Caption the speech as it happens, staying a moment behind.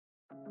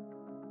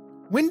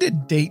When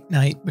did date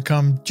night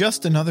become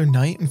just another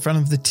night in front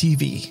of the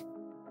TV?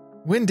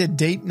 When did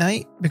date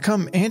night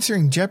become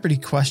answering Jeopardy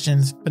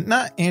questions, but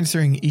not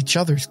answering each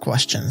other's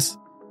questions?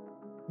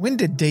 When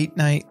did date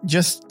night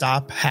just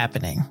stop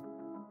happening?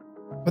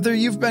 Whether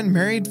you've been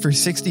married for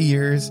 60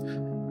 years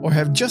or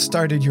have just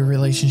started your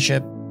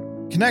relationship,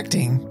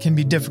 connecting can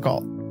be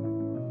difficult.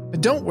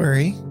 But don't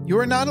worry, you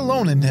are not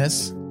alone in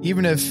this,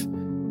 even if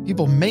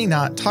people may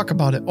not talk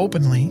about it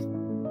openly.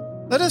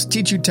 Let us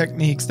teach you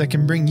techniques that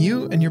can bring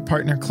you and your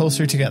partner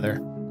closer together.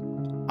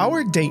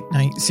 Our Date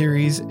Night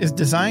series is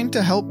designed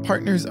to help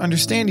partners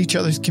understand each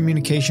other's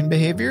communication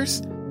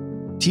behaviors,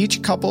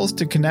 teach couples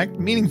to connect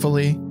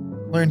meaningfully,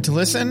 learn to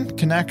listen,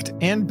 connect,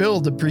 and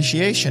build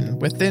appreciation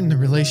within the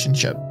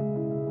relationship.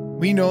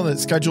 We know that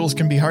schedules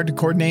can be hard to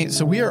coordinate,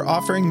 so we are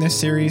offering this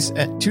series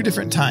at 2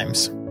 different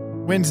times.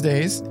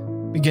 Wednesdays,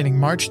 beginning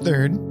March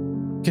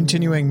 3rd,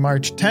 continuing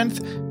March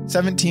 10th,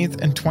 17th,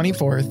 and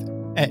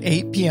 24th at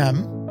 8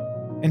 p.m.,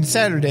 and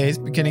Saturdays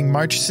beginning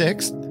March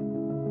 6th,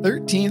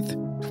 13th,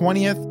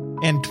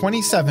 20th, and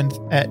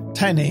 27th at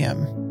 10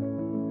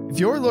 a.m. If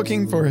you're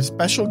looking for a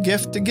special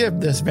gift to give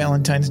this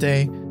Valentine's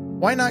Day,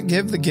 why not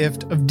give the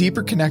gift of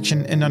deeper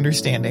connection and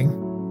understanding?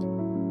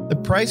 The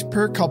price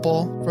per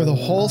couple for the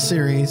whole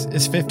series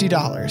is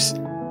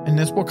 $50, and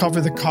this will cover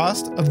the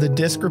cost of the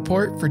disc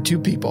report for 2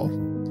 people.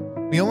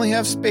 We only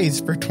have space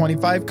for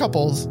 25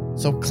 couples,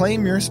 so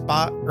claim your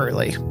spot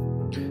early.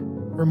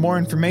 For more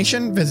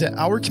information, visit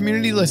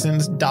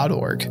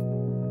ourcommunitylistens.org.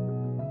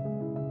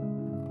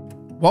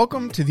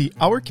 Welcome to the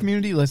Our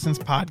Community Listens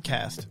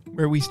podcast,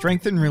 where we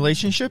strengthen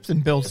relationships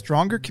and build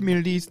stronger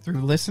communities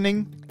through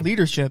listening,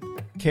 leadership,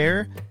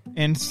 care,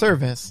 and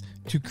service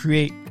to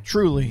create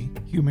truly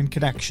human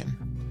connection.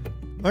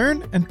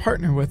 Learn and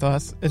partner with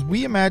us as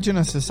we imagine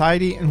a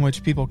society in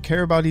which people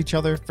care about each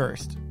other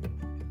first.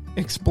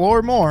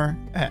 Explore more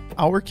at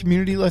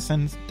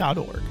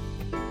ourcommunitylistens.org.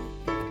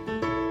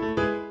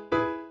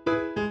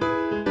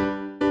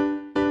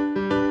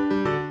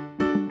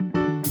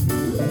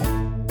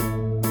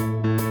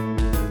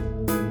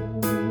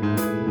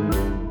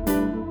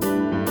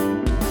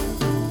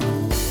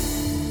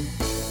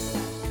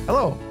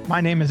 Hello, my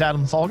name is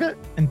Adam Solgett,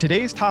 and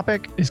today's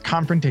topic is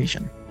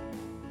confrontation.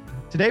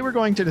 Today we're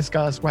going to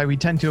discuss why we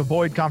tend to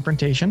avoid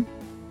confrontation,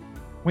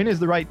 when is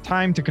the right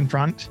time to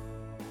confront,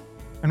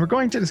 and we're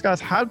going to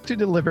discuss how to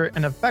deliver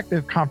an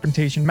effective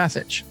confrontation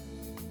message,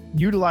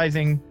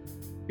 utilizing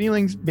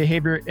feelings,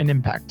 behavior, and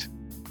impact.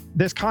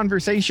 This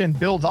conversation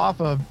builds off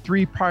of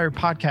 3 prior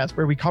podcasts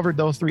where we covered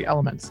those 3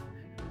 elements.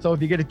 So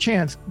if you get a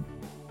chance,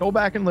 go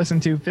back and listen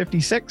to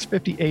 56,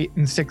 58,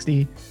 and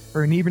 60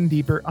 for an even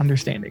deeper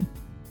understanding.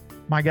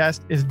 My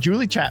guest is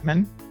Julie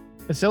Chapman,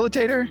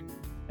 facilitator,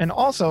 and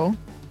also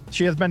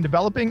she has been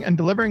developing and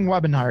delivering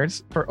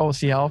webinars for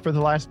OCL for the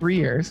last 3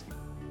 years.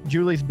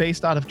 Julie's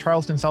based out of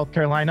Charleston, South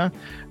Carolina,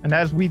 and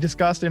as we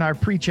discussed in our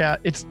pre-chat,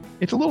 it's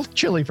a little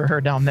chilly for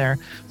her down there,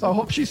 so I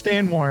hope she's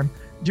staying warm.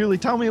 Julie,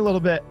 tell me a little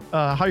bit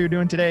how you're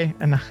doing today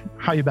and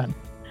how you've been.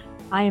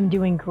 I am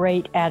doing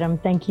great, Adam.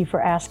 Thank you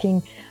for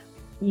asking.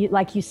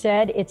 Like you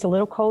said, it's a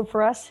little cold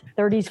for us.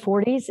 30s,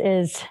 40s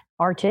is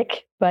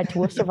Arctic, but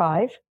we'll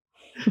survive.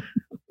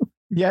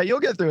 Yeah, you'll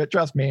get through it.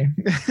 Trust me.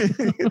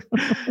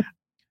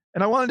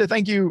 And I wanted to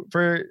thank you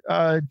for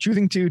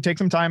choosing to take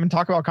some time and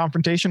talk about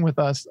confrontation with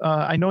us.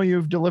 I know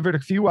you've delivered a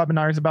few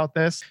webinars about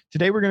this.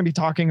 Today, we're going to be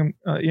talking,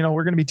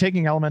 we're going to be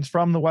taking elements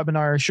from the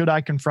webinar, Should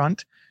I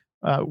Confront,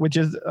 which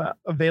is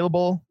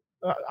available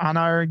on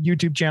our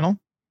YouTube channel.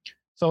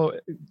 So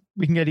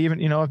we can get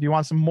even, if you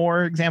want some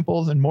more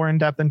examples and more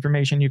in-depth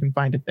information, you can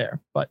find it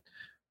there. But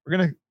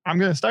I'm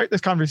going to start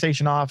this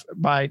conversation off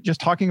by just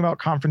talking about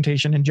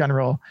confrontation in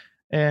general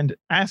and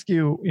ask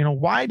you,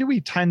 why do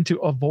we tend to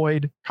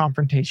avoid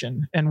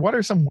confrontation? And what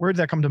are some words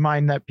that come to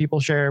mind that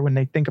people share when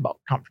they think about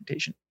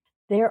confrontation?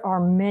 There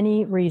are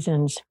many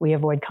reasons we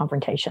avoid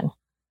confrontation.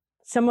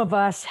 Some of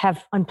us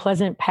have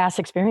unpleasant past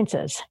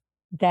experiences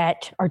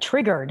that are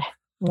triggered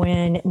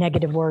when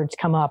negative words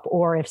come up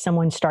or if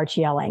someone starts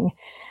yelling.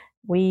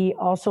 We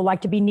also like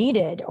to be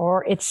needed,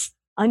 or it's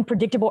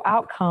unpredictable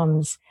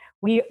outcomes.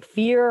 We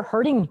fear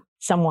hurting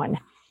someone.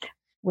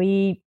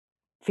 We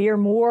fear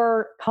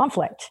more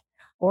conflict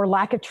or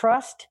lack of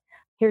trust.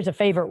 Here's a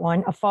favorite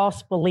one, a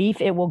false belief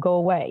it will go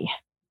away.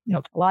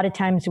 Yep. A lot of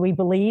times we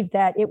believe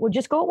that it will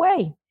just go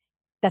away.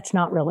 That's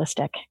not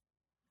realistic.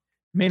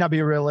 May not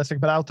be realistic,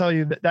 but I'll tell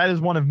you that is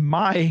one of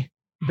my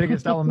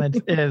biggest elements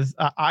is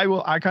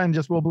I kind of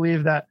just will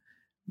believe that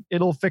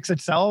it'll fix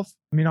itself.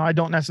 I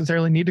don't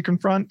necessarily need to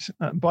confront,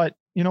 but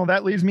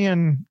that leaves me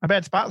in a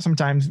bad spot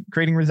sometimes,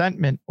 creating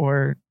resentment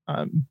or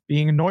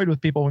being annoyed with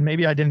people when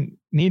maybe I didn't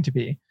need to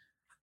be.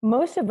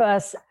 Most of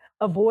us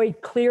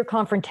avoid clear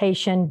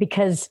confrontation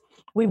because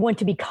we want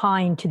to be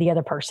kind to the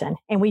other person.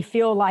 And we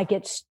feel like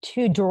it's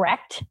too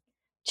direct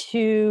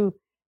to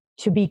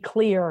be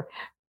clear.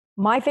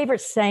 My favorite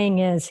saying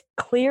is,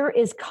 clear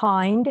is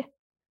kind,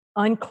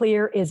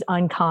 unclear is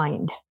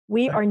unkind.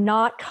 We are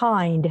not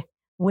kind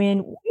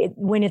when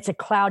it's a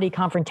cloudy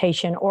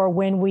confrontation or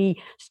when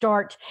we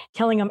start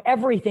telling them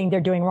everything they're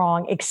doing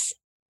wrong,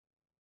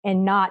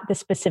 and not the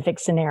specific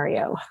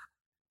scenario.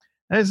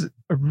 That is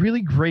a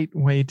really great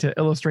way to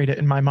illustrate it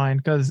in my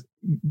mind, because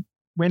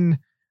when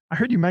I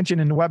heard you mention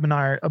in the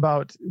webinar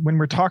about when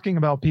we're talking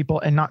about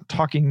people and not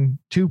talking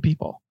to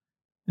people.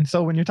 And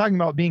so when you're talking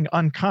about being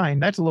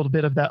unkind, that's a little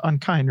bit of that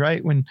unkind,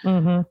 right? When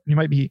you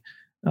might be,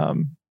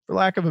 for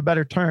lack of a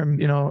better term,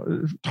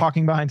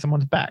 talking behind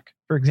someone's back,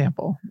 for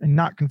example, and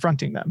not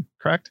confronting them,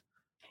 correct?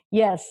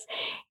 Yes.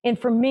 And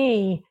for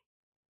me,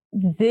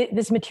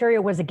 this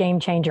material was a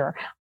game changer.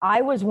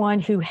 I was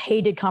one who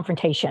hated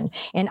confrontation,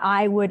 and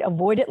I would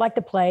avoid it like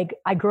the plague.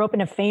 I grew up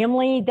in a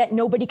family that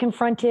nobody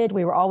confronted.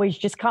 We were always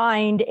just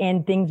kind,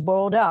 and things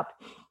boiled up.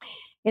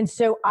 And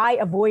so I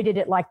avoided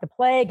it like the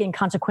plague, and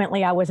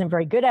consequently, I wasn't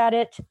very good at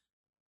it.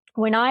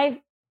 When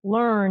I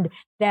learned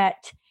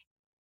that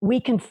we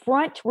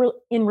confront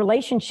in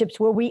relationships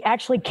where we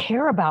actually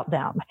care about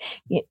them,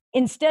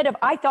 instead of,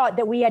 I thought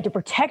that we had to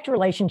protect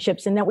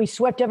relationships and that we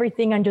swept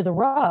everything under the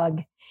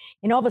rug.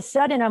 And all of a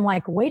sudden, I'm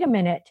like, wait a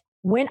minute.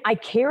 When I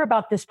care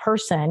about this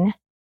person,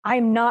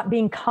 I'm not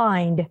being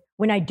kind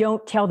when I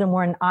don't tell them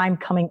where I'm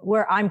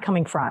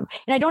coming from.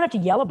 And I don't have to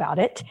yell about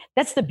it.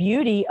 That's the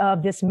beauty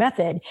of this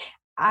method.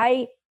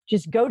 I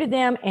just go to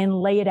them and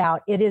lay it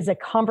out. It is a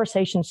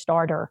conversation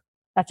starter.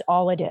 That's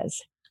all it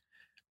is.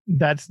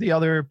 That's the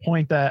other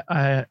point that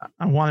I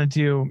wanted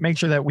to make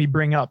sure that we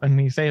bring up, and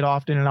we say it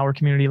often in our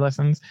community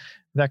lessons,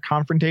 that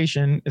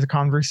confrontation is a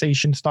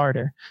conversation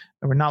starter.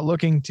 And we're not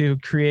looking to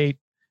create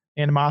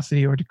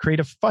animosity or to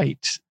create a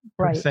fight,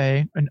 per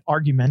se, an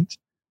argument.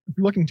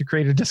 We're looking to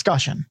create a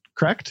discussion,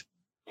 correct?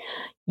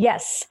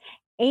 Yes.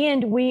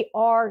 And we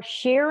are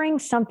sharing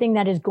something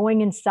that is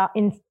going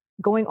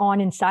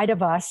on inside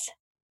of us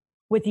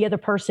with the other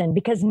person,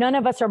 because none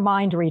of us are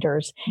mind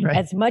readers. Right.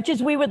 As much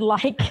as we would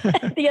like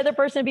the other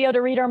person to be able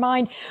to read our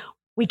mind,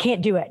 we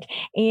can't do it.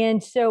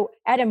 And so,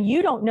 Adam,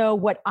 you don't know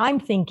what I'm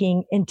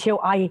thinking until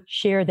I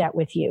share that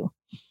with you.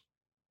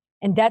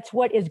 And that's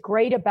what is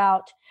great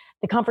about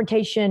the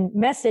confrontation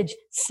message.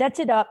 Sets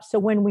it up so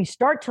when we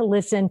start to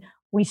listen,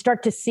 we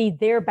start to see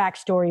their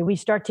backstory. We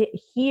start to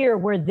hear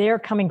where they're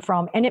coming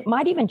from, and it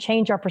might even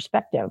change our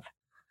perspective.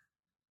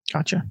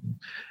 Gotcha.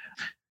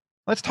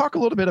 Let's talk a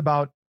little bit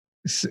about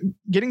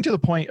getting to the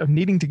point of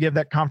needing to give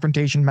that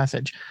confrontation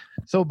message.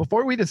 So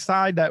before we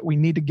decide that we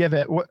need to give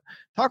it,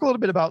 talk a little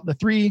bit about the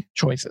three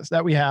choices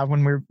that we have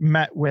when we're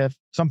met with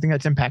something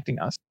that's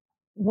impacting us.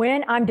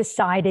 When I'm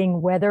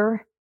deciding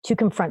whether to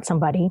confront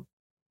somebody,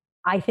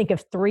 I think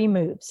of three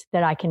moves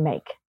that I can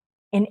make.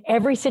 In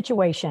every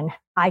situation,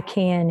 I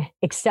can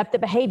accept the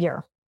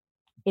behavior.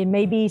 It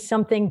may be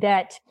something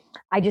that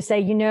I just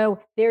say,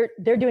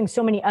 they're doing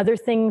so many other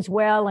things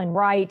well and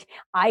right.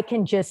 I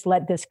can just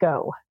let this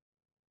go.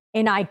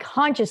 And I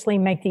consciously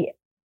make the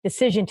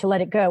decision to let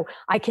it go.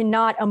 I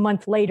cannot a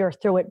month later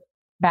throw it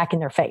back in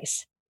their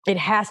face. It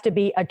has to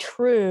be a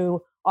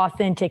true,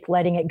 authentic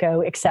letting it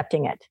go,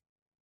 accepting it.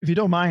 If you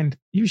don't mind,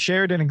 you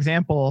shared an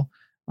example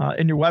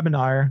in your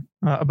webinar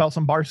about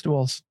some bar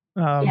stools.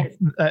 Yes.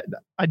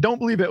 I don't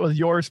believe it was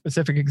your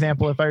specific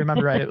example, if I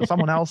remember right. It was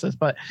someone else's,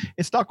 but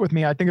it stuck with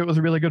me. I think it was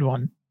a really good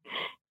one.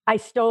 I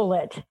stole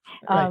it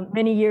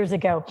many years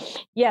ago.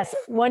 Yes,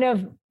 one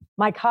of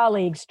my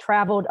colleagues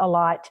traveled a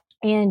lot,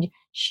 and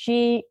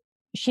she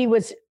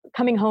was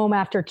coming home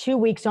after 2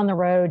 weeks on the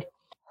road.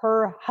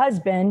 Her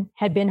husband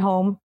had been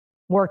home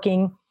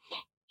working.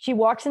 She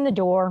walks in the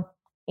door,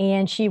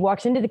 and she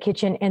walks into the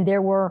kitchen, and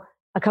there were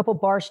a couple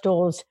bar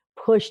stools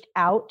pushed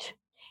out,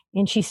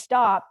 and she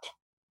stopped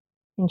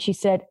and she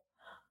said,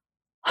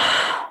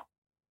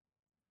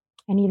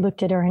 and he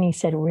looked at her and he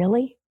said,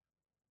 "Really?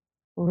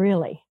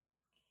 Really?"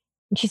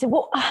 And she said,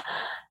 "Well,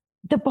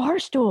 the bar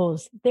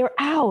stools, they're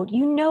out.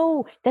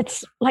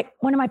 That's like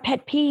one of my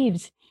pet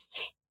peeves."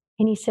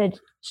 And he said,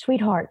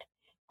 "Sweetheart,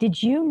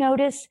 did you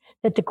notice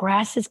that the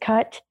grass is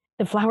cut?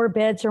 The flower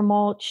beds are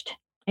mulched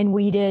and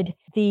weeded.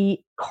 The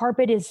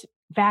carpet is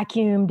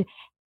vacuumed.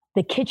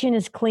 The kitchen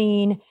is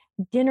clean.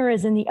 Dinner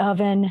is in the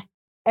oven.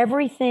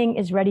 Everything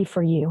is ready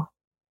for you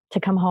to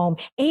come home.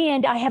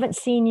 And I haven't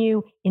seen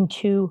you in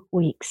 2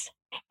 weeks."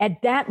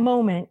 At that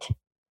moment,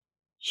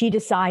 she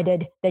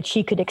decided that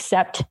she could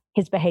accept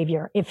his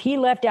behavior. If he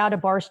left out a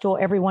bar stool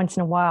every once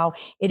in a while,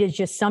 it is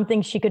just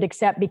something she could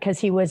accept because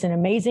he was an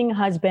amazing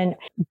husband,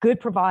 good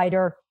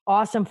provider,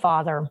 awesome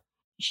father.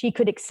 She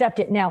could accept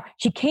it. Now,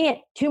 she can't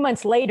 2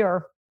 months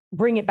later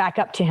bring it back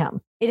up to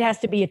him. It has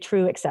to be a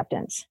true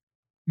acceptance.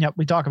 Yep,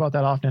 we talk about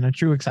that often, a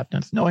true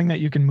acceptance, knowing that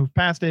you can move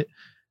past it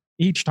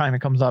each time it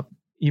comes up,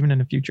 even in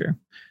the future.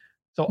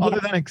 So other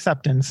than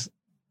acceptance,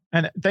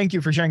 and thank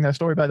you for sharing that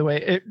story, by the way,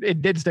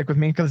 it did stick with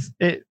me because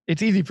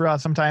it's easy for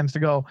us sometimes to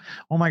go,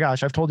 "Oh my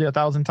gosh, I've told you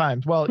 1,000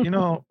 times." Well,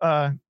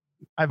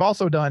 I've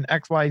also done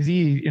X, Y,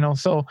 Z,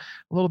 so a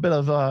little bit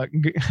of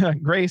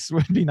grace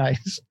would be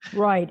nice.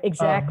 Right,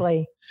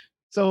 exactly.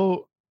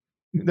 So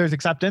there's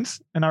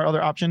acceptance and our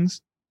other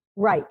options.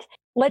 Right.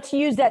 Let's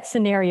use that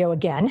scenario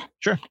again.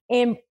 Sure.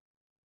 And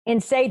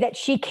say that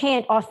she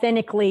can't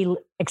authentically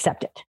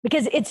accept it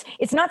because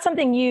it's not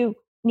something you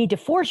need to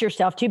force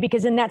yourself to,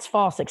 because then that's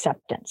false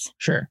acceptance.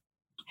 Sure.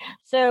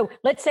 So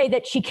let's say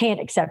that she can't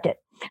accept it.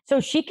 So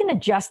she can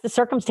adjust the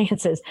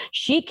circumstances.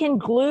 She can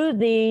glue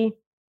the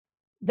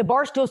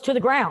bar stools to the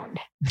ground.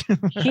 Right.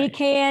 She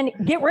can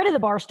get rid of the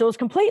bar stools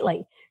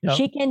completely. Yep.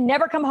 She can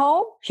never come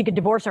home. She could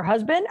divorce her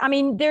husband. I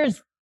mean,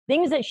 there's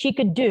things that she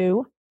could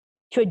do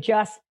to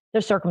adjust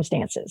the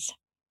circumstances.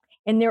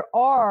 And there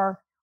are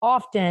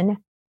often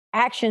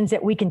actions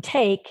that we can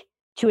take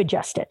to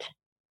adjust it.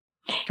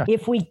 Okay.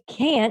 If we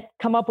can't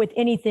come up with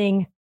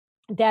anything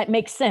that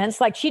makes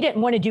sense, like she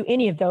didn't want to do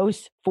any of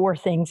those 4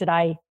 things that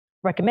I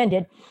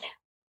recommended,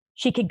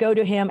 she could go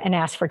to him and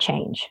ask for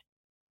change.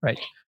 Right.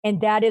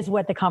 And that is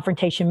what the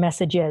confrontation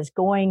message is,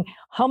 going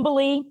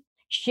humbly,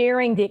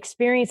 sharing the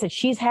experience that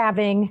she's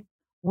having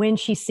when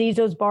she sees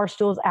those bar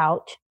stools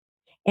out,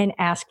 and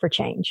ask for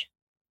change.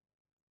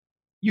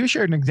 You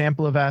shared an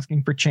example of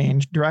asking for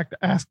change, direct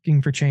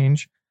asking for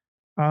change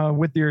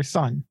with your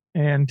son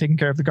and taking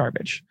care of the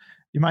garbage.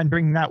 You mind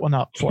bringing that one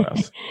up for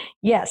us?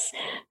 Yes.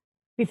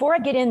 Before I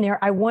get in there,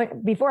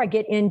 before I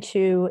get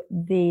into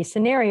the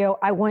scenario,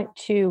 I want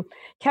to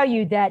tell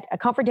you that a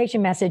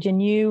confrontation message,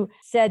 and you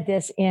said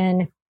this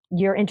in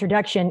your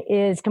introduction,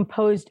 is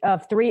composed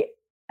of 3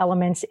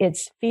 elements.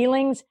 It's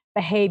feelings,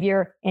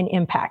 behavior, and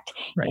impact.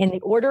 Right. And the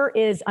order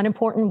is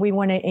unimportant. We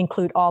want to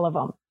include all of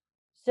them.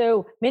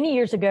 So many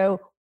years ago,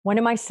 one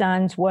of my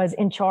sons was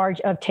in charge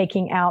of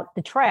taking out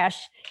the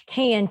trash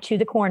can to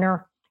the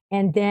corner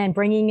and then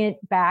bringing it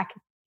back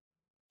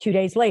 2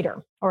 days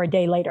later or a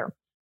day later,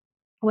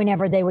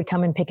 whenever they would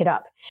come and pick it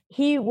up.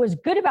 He was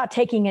good about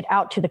taking it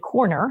out to the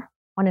corner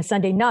on a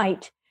Sunday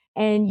night.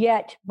 And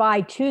yet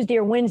by Tuesday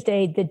or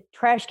Wednesday, the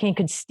trash can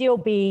could still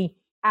be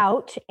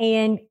out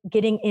and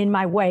getting in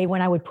my way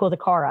when I would pull the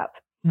car up.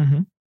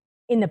 Mm-hmm.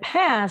 In the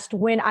past,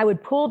 when I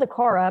would pull the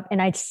car up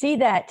and I'd see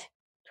that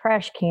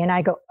trash can,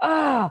 I go,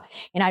 oh,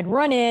 and I'd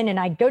run in and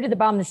I'd go to the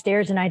bottom of the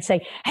stairs and I'd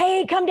say,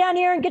 hey, come down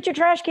here and get your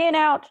trash can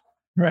out.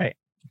 Right.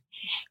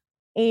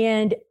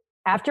 And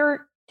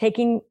after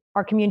taking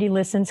our community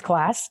listens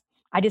class,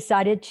 I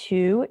decided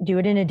to do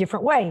it in a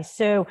different way.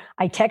 So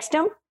I text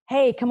him,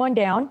 hey, come on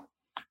down.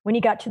 When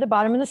he got to the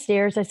bottom of the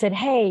stairs, I said,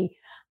 hey,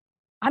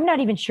 I'm not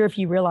even sure if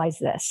you realize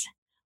this.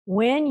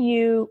 When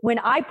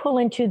I pull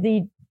into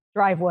the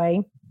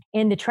driveway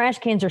and the trash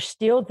cans are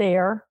still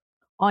there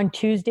on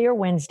Tuesday or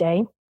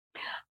Wednesday,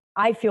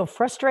 I feel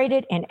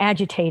frustrated and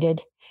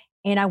agitated,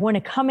 and I want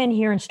to come in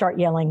here and start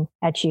yelling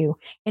at you.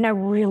 And I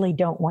really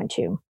don't want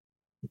to.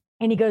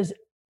 And he goes,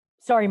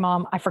 sorry,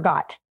 Mom, I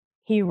forgot.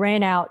 He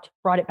ran out,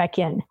 brought it back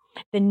in.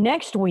 The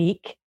next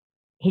week,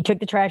 he took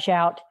the trash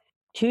out.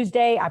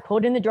 Tuesday, I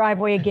pulled in the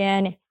driveway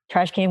again.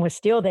 Trash can was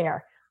still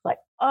there. Like,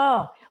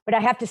 oh, but I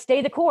have to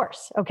stay the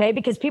course, okay?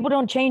 Because people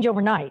don't change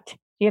overnight.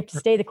 You have to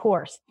stay the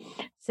course.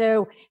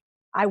 So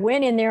I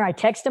went in there, I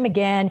texted him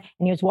again,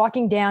 and he was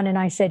walking down, and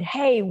I said,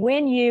 hey,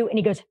 and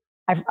he goes,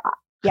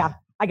 yeah,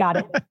 I got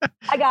it.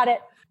 I got it.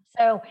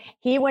 So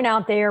he went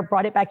out there,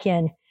 brought it back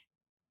in.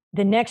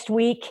 The next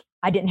week,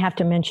 I didn't have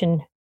to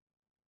mention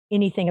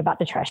anything about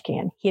the trash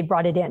can. He had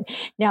brought it in.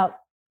 Now,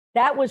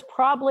 that was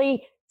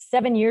probably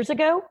 7 years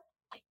ago.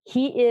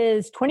 He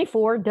is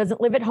 24,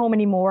 doesn't live at home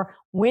anymore.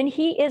 When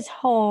he is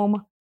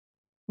home,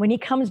 when he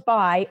comes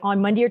by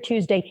on Monday or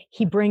Tuesday,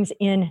 he brings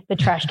in the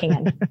trash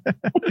can.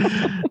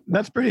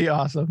 That's pretty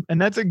awesome.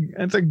 And that's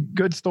a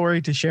good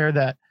story to share,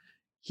 that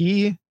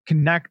he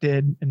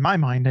connected, in my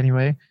mind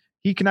anyway,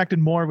 he connected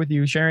more with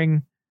you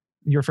sharing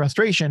your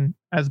frustration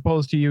as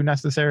opposed to you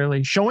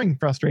necessarily showing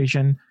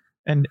frustration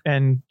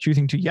and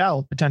choosing to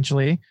yell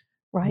potentially,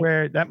 right,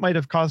 where that might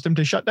have caused him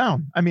to shut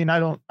down. I mean, I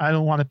don't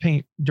want to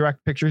paint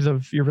direct pictures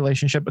of your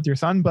relationship with your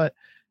son, but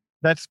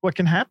that's what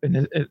can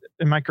happen.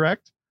 Am I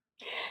correct?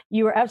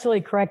 You are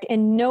absolutely correct.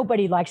 And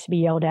nobody likes to be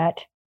yelled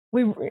at.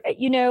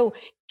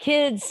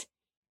 Kids,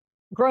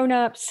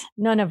 grown-ups,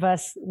 none of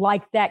us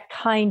like that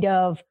kind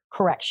of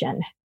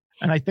correction.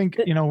 And I think,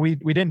 we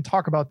didn't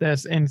talk about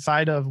this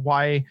inside of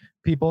why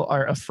people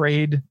are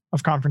afraid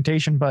of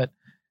confrontation, but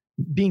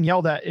being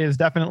yelled at is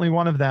definitely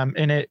one of them.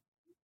 And it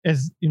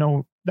is,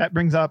 that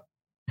brings up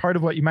part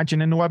of what you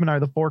mentioned in the webinar,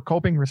 the 4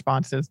 coping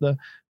responses, the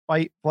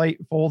fight, flight,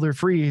 fold, or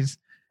freeze,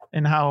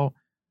 and how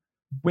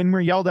when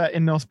we're yelled at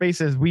in those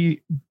spaces,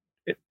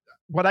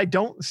 what I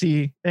don't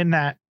see in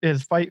that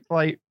is fight,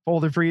 flight,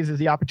 fold, or freeze is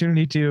the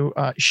opportunity to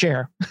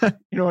share. You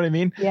know what I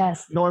mean?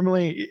 Yes.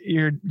 Normally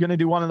you're going to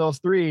do one of those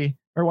 3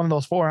 or one of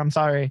those 4, I'm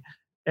sorry.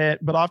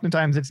 But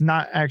oftentimes it's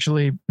not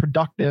actually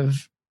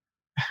productive,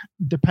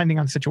 depending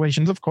on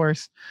situations, of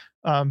course.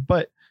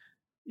 But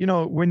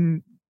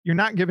when you're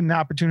not given the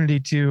opportunity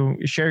to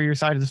share your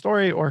side of the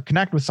story or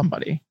connect with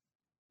somebody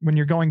when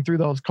you're going through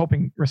those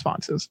coping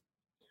responses.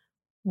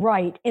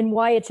 Right. And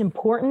why it's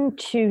important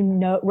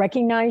to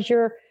recognize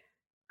your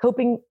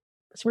coping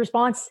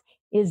response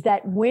is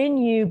that when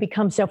you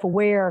become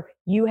self-aware,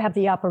 you have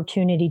the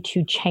opportunity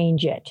to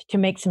change it, to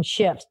make some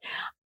shifts.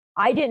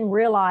 I didn't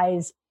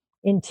realize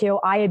until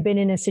I had been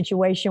in a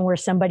situation where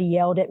somebody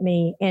yelled at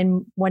me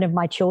and one of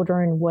my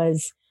children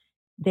was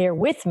there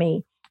with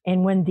me.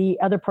 And when the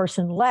other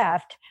person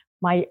left,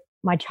 my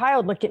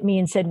child looked at me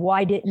and said,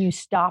 why didn't you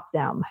stop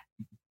them?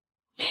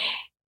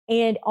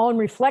 And on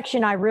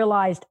reflection, I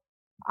realized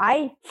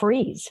I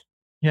freeze.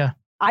 Yeah.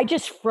 I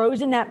just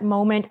froze in that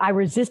moment. I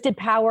resisted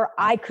power.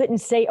 I couldn't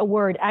say a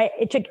word.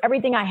 It took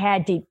everything I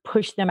had to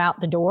push them out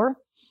the door.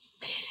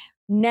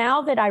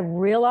 Now that I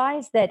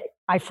realize that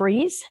I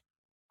freeze,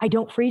 I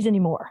don't freeze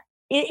anymore.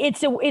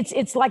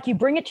 It's like you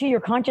bring it to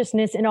your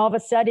consciousness, and all of a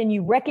sudden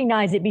you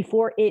recognize it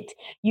before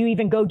you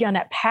even go down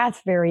that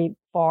path very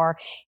far.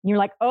 And you're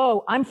like,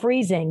 oh, I'm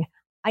freezing.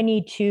 I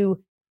need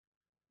to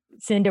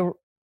send a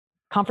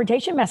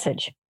confrontation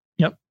message.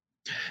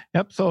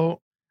 Yep. So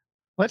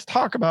let's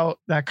talk about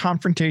that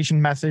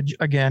confrontation message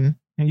again.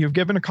 And you've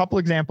given a couple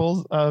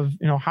examples of,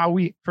 how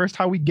we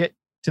get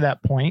to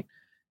that point.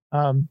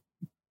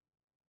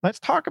 Let's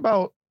talk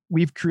about,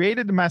 we've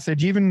created the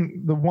message,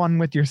 even the one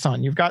with your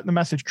son. You've gotten the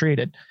message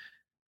created.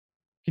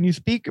 Can you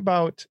speak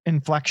about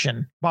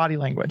inflection, body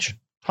language?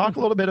 Talk a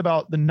little bit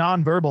about the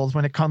nonverbals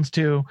when it comes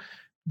to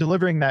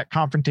delivering that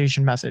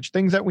confrontation message,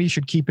 things that we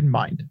should keep in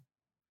mind.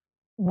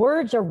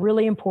 Words are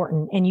really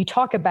important. And you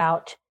talk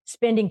about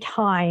spending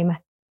time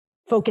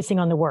focusing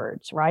on the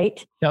words,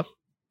 right? Yep.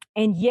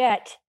 And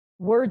yet,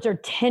 words are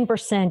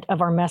 10%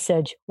 of our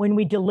message when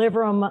we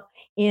deliver them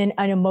in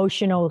an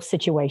emotional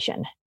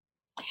situation.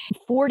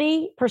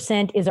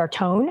 40% is our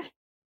tone.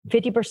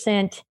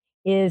 50%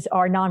 is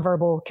our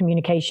nonverbal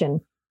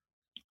communication.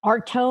 Our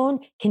tone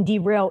can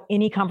derail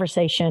any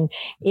conversation.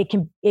 It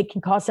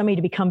can cause somebody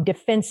to become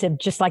defensive,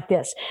 just like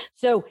this.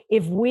 So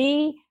if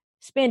we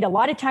spend a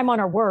lot of time on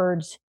our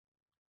words,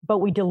 but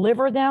we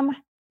deliver them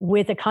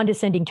with a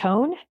condescending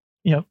tone,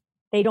 yep,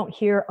 they don't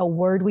hear a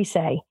word we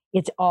say.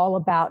 It's all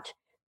about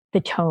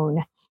the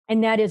tone.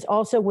 And that is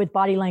also with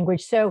body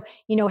language. So,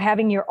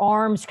 having your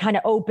arms kind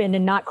of open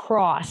and not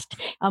crossed,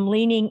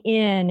 leaning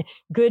in,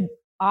 good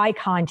eye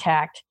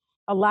contact,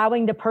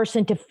 allowing the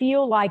person to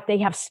feel like they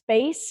have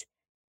space.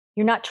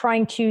 You're not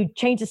trying to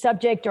change the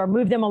subject or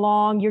move them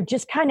along. You're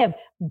just kind of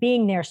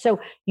being there. So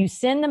you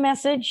send the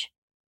message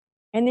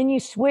and then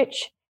you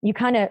switch. You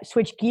kind of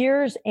switch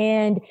gears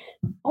and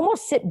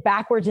almost sit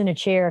backwards in a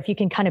chair, if you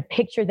can kind of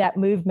picture that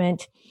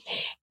movement,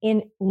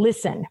 and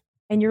listen.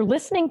 And you're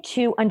listening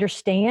to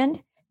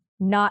understand,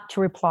 not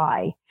to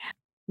reply.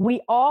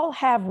 We all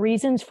have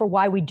reasons for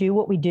why we do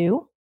what we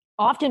do.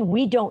 Often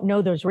we don't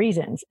know those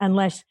reasons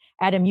unless,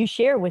 Adam, you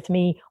share with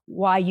me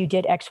why you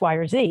did X, Y,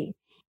 or Z.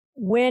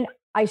 When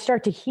I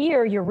start to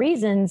hear your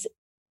reasons,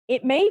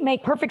 it may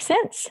make perfect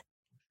sense.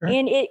 Sure.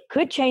 And it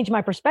could change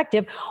my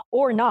perspective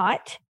or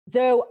not,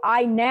 though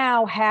I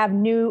now have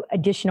new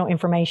additional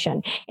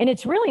information. And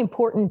it's really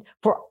important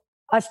for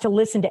us to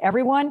listen to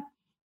everyone,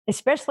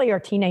 especially our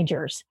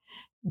teenagers.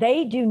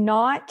 They do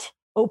not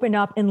open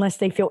up unless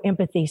they feel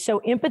empathy. So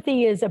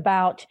empathy is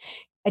about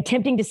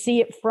attempting to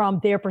see it from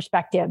their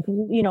perspective,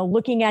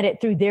 looking at it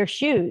through their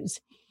shoes.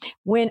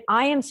 When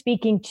I am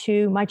speaking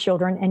to my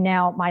children, and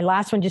now my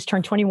last one just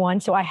turned 21,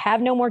 so I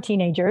have no more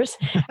teenagers,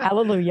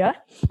 hallelujah,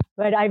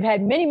 but I've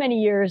had many, many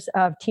years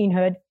of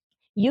teenhood.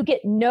 You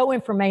get no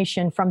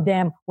information from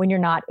them when you're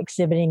not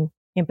exhibiting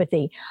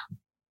empathy.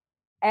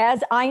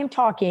 As I am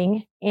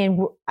talking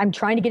and I'm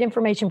trying to get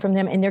information from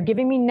them and they're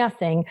giving me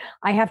nothing,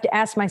 I have to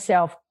ask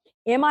myself,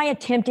 am I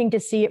attempting to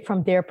see it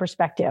from their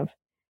perspective?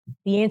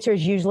 The answer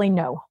is usually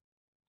no.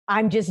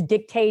 I'm just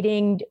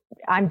dictating.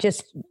 I'm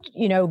just,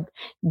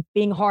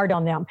 being hard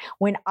on them.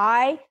 When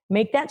I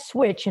make that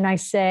switch and I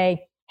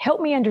say,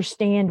 help me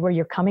understand where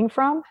you're coming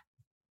from,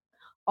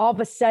 all of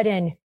a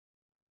sudden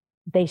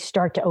they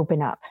start to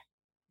open up.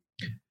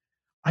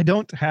 I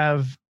don't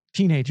have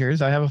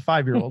teenagers. I have a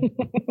 5-year-old.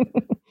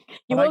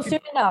 You will soon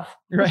enough.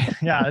 Right.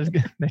 Yeah.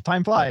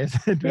 Time flies.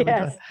 Really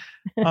yes.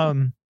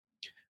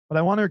 But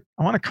I want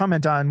to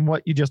comment on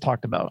what you just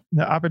talked about,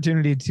 the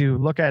opportunity to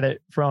look at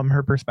it from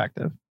her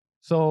perspective.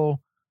 So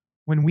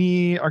when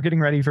we are getting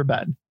ready for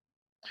bed,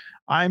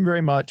 I'm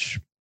very much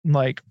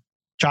like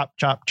chop,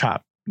 chop,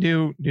 chop.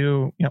 Get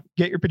your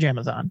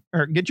pajamas on,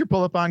 or get your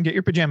pull-up on, get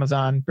your pajamas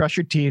on, brush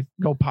your teeth,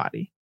 go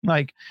potty.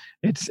 Like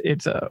it's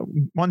a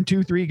 1,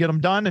 2, 3, get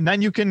them done. And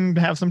then you can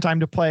have some time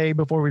to play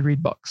before we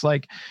read books.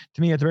 Like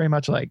to me, it's very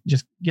much like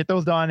just get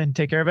those done and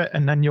take care of it.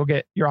 And then you'll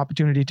get your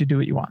opportunity to do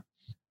what you want.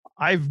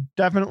 I've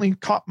definitely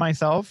caught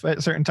myself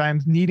at certain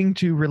times needing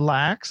to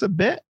relax a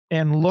bit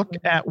and look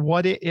at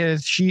what it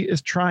is she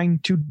is trying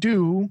to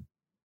do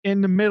in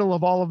the middle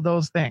of all of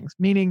those things.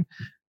 Meaning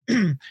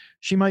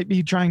she might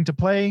be trying to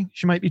play.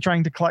 She might be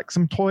trying to collect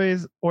some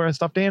toys or a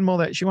stuffed animal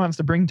that she wants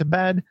to bring to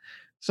bed.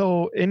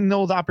 So in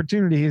those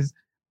opportunities,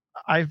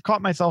 I've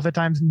caught myself at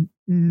times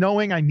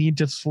knowing I need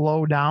to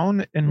slow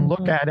down and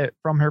look at it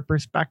from her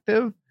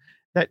perspective,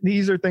 that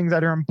these are things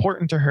that are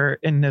important to her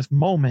in this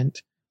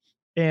moment.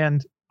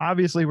 And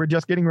obviously we're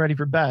just getting ready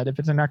for bed. If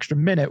it's an extra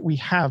minute, we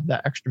have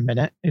that extra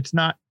minute. It's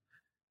not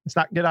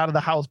get out of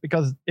the house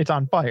because it's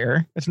on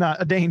fire. It's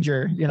not a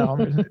danger,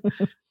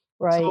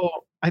 Right. So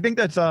I think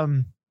that's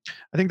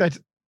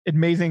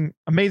amazing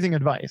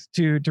advice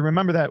to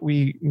remember that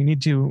we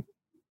need to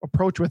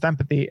approach with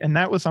empathy. And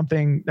that was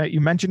something that you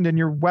mentioned in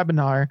your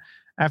webinar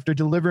after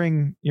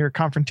delivering your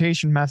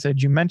confrontation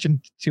message. You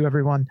mentioned to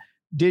everyone,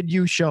 did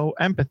you show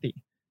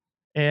empathy?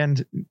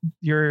 And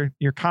your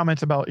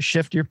comments about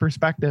shift your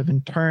perspective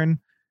and turn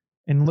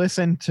and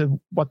listen to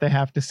what they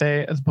have to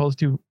say, as opposed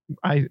to,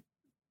 I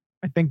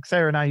think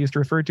Sarah and I used to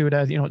refer to it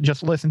as,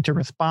 just listen to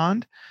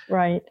respond.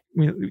 Right.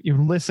 You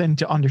listen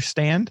to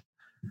understand.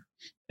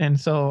 And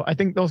so I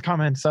think those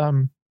comments,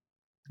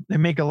 they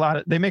make a lot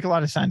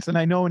of sense. And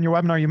I know in your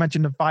webinar, you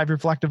mentioned the 5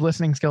 reflective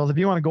listening skills. If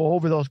you want to go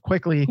over those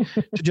quickly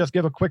to just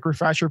give a quick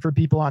refresher for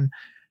people on,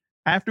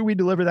 after we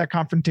deliver that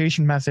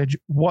confrontation message,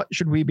 what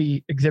should we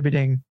be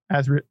exhibiting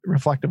as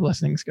reflective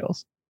listening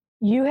skills?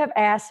 You have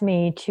asked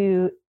me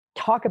to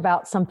talk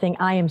about something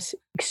I am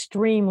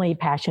extremely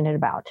passionate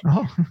about,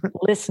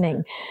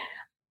 listening.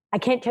 I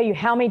can't tell you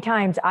how many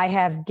times I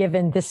have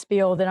given this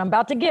spiel that I'm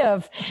about to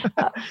give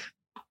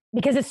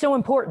because it's so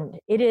important.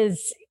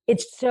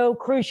 It's so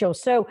crucial.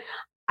 So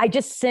I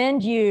just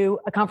send you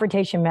a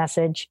confrontation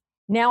message.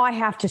 Now I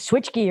have to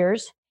switch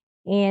gears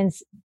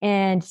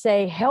and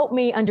say, help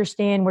me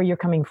understand where you're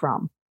coming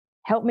from.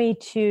 Help me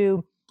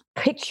to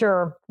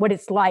picture what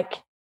it's like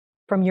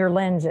from your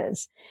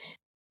lenses.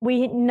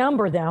 We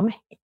number them,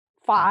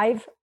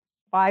 five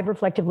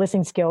reflective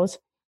listening skills,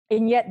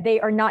 and yet they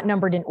are not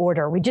numbered in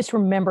order. We just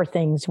remember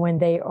things when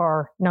they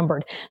are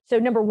numbered. So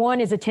number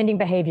 1 is attending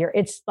behavior.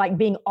 It's like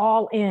being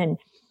all in.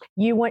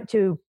 You want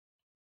to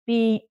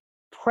be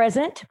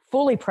present,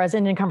 fully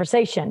present in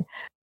conversation.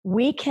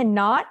 We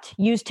cannot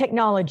use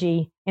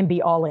technology and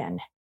be all in.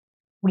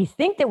 We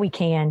think that we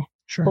can,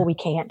 sure, but we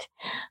can't.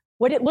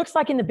 What it looks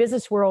like in the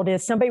business world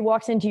is somebody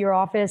walks into your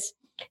office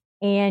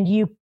and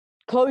you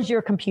close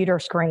your computer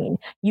screen.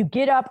 You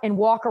get up and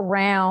walk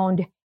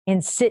around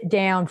and sit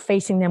down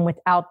facing them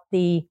without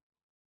the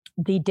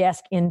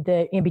desk in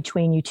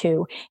between you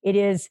two. It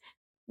is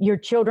your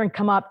children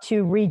come up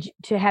to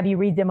have you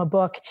read them a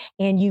book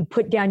and you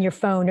put down your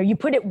phone or you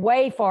put it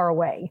way far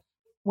away.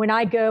 When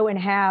I go and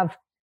have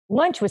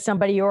lunch with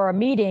somebody or a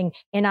meeting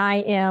and I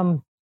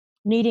am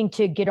needing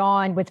to get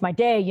on with my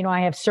day,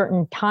 I have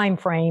certain time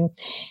frame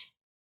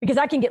because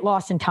I can get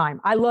lost in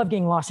time. I love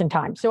getting lost in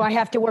time. So I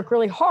have to work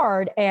really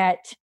hard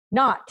at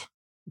not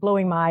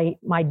blowing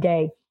my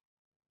day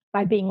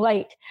by being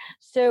late.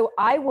 So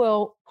I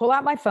will pull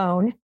out my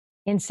phone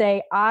and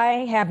say,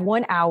 I have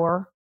 1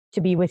 hour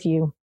to be with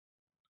you.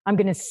 I'm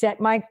going to set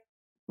my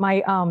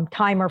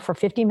timer for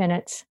 50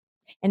 minutes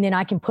and then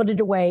I can put it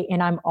away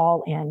and I'm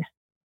all in.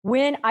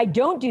 When I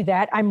don't do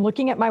that, I'm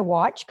looking at my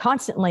watch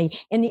constantly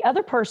and the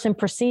other person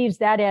perceives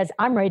that as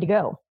I'm ready to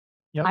go.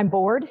 Yep. I'm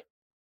bored.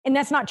 And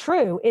that's not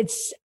true.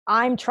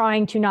 I'm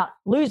trying to not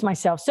lose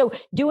myself. So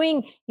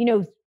doing,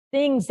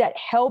 things that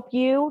help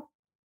you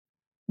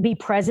be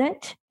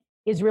present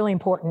is really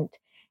important.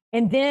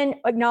 And then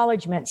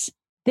acknowledgments.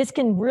 This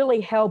can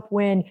really help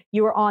when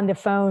you are on the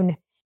phone.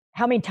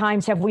 How many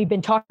times have we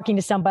been talking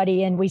to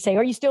somebody and we say,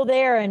 are you still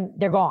there? And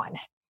they're gone.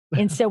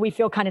 And so we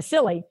feel kind of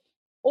silly.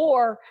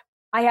 Or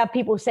I have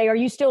people say, are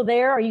you still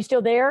there? Are you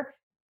still there?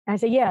 And I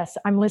say, yes,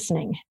 I'm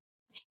listening.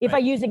 If I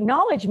use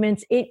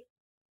acknowledgments, it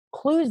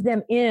clues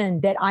them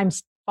in that I'm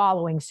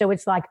following. So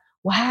it's like,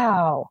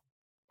 wow,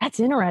 that's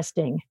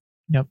interesting.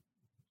 Yep.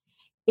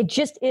 It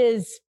just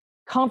is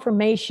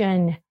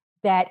confirmation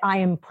that I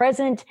am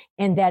present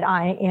and that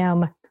I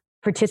am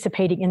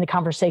participating in the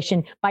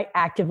conversation by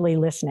actively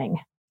listening.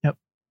 Yep.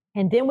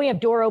 And then we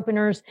have door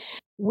openers.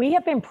 We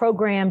have been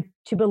programmed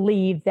to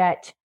believe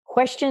that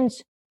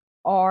questions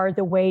are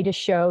the way to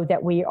show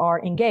that we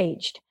are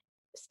engaged.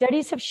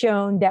 Studies have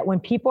shown that when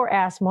people are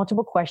asked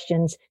multiple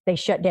questions, they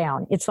shut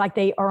down. It's like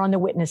they are on the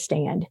witness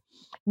stand.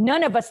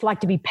 None of us like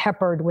to be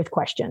peppered with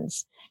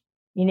questions.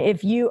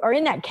 If you are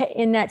in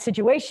that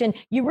situation,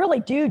 you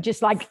really do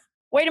just like,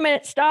 wait a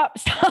minute, stop.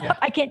 Yeah.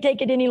 I can't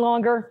take it any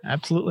longer.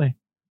 Absolutely.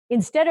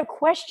 Instead of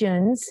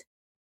questions,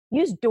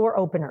 use door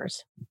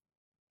openers.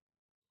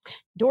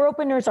 Door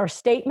openers are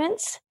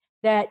statements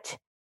that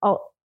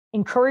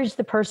encourage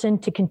the person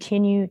to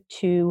continue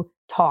to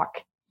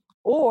talk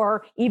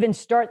or even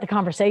start the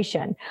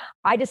conversation.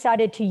 I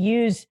decided to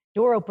use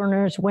door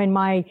openers when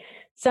my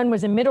son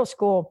was in middle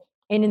school.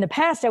 And in the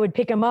past, I would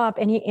pick him up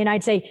and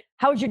I'd say,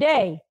 how was your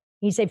day?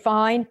 He'd say,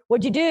 fine.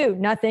 What'd you do?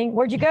 Nothing.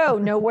 Where'd you go?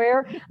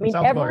 Nowhere. I mean,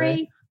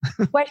 every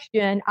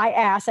question I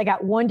asked, I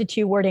got 1 to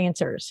 2 word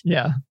answers.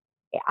 Yeah.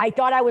 I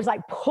thought I was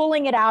like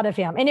pulling it out of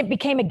him. And it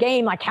became a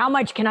game. Like, how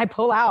much can I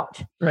pull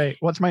out? Right.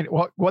 What's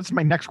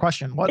my next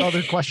question? What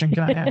other question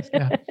can I ask?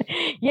 Yeah.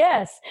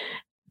 Yes.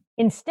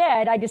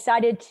 Instead, I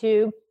decided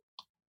to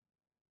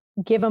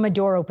give him a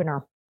door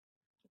opener.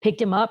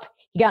 Picked him up.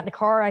 He got in the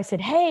car. I said,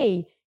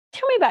 hey,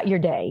 tell me about your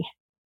day.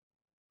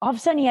 All of a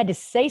sudden, he had to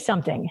say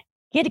something.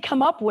 He had to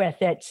come up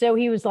with it. So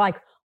he was like,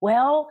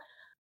 well,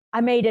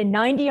 I made a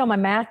 90 on my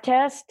math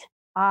test.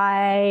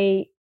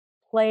 I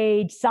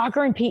played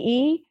soccer and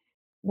PE.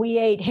 We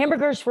ate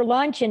hamburgers for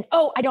lunch. And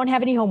I don't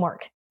have any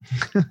homework.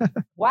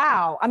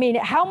 Wow. I mean,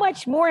 how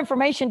much more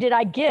information did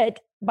I get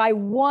by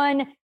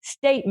one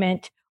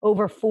statement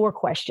over 4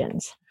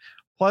 questions?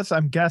 Plus,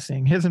 I'm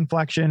guessing his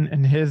inflection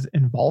and his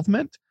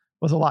involvement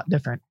was a lot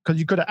different because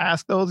you could have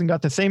asked those and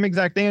got the same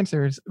exact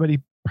answers, but he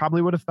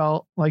probably would have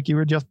felt like you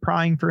were just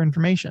prying for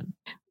information.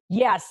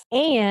 Yes.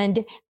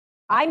 And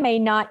I may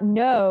not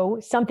know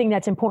something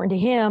that's important to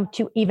him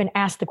to even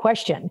ask the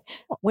question.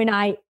 When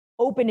I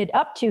open it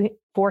up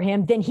for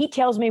him, then he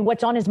tells me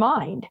what's on his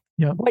mind,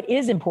 what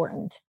is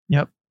important.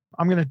 Yep.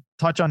 I'm going to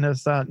touch on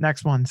this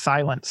next one,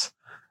 silence.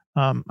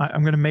 I'm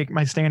going to make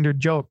my standard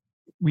joke.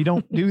 We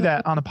don't do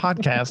that on a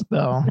podcast,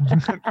 though.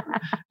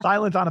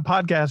 Silence on a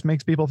podcast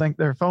makes people think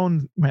their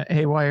phone went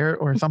haywire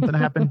or something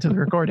happened to the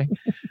recording.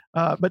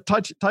 But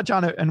touch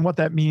on it and what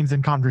that means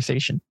in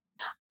conversation.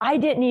 I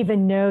didn't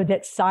even know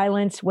that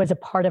silence was a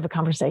part of a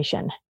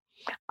conversation.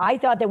 I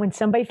thought that when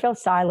somebody fell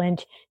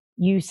silent,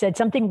 you said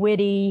something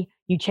witty,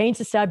 you changed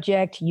the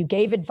subject, you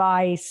gave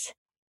advice.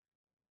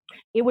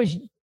 It was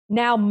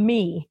now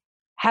me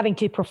having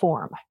to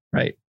perform.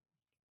 Right.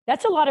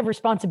 That's a lot of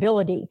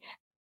responsibility.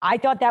 I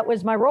thought that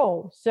was my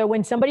role. So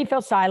when somebody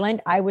fell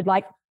silent, I would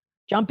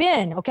jump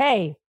in.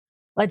 Okay,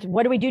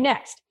 what do we do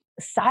next?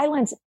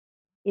 Silence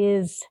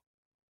is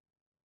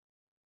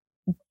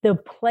the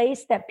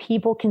place that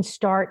people can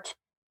start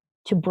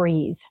to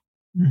breathe.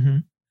 Mm-hmm.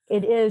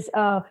 It is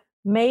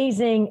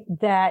amazing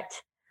that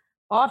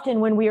often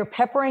when we are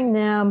peppering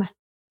them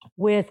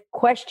with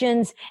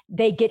questions,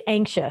 they get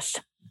anxious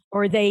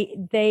or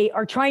they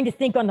are trying to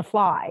think on the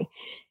fly.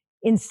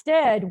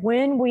 Instead,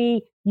 when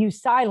we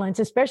use silence,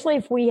 especially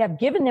if we have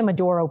given them a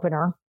door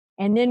opener,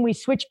 and then we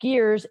switch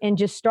gears and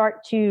just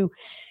start to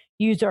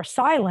use our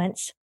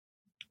silence,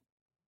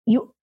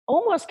 you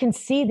almost can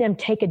see them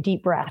take a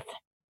deep breath.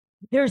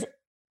 There's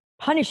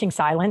punishing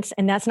silence,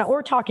 and that's not what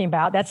we're talking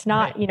about. That's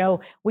not, right.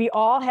 We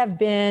all have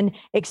been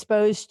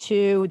exposed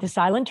to the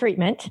silent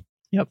treatment.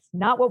 Yep.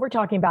 Not what we're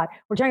talking about.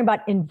 We're talking about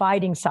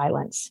inviting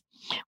silence,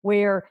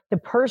 where the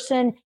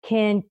person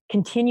can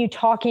continue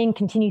talking,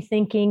 continue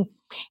thinking.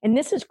 And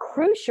this is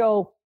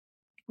crucial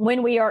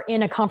when we are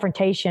in a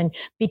confrontation,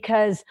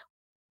 because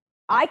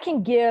I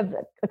can give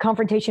a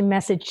confrontation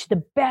message to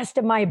the best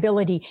of my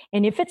ability.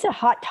 And if it's a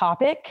hot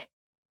topic,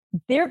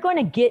 their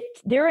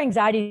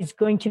anxiety is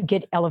going to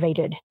get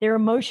elevated. Their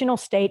emotional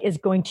state is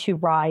going to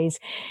rise.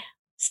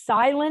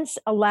 Silence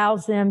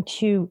allows them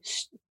to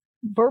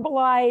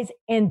verbalize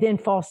and then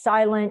fall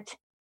silent,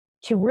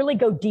 to really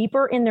go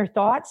deeper in their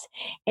thoughts.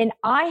 And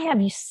I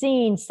have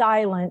seen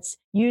silence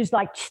used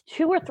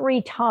 2 or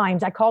 3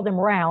 times. I call them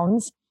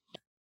rounds.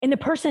 And the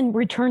person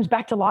returns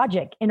back to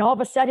logic. And all of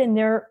a sudden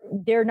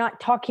they're not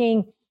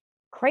talking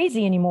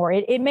crazy anymore.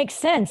 It makes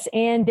sense.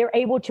 And they're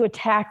able to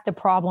attack the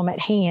problem at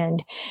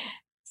hand.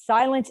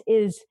 Silence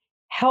is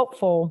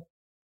helpful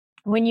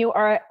when you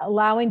are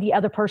allowing the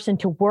other person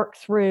to work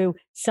through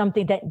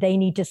something that they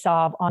need to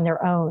solve on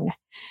their own.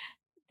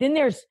 Then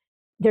there's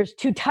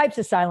 2 types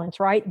of silence,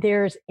 right?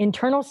 There's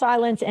internal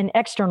silence and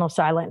external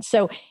silence.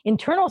 So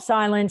internal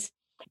silence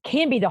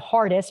can be the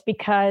hardest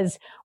because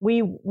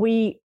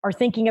we are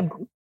thinking of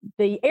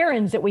the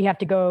errands that we have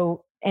to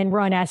go and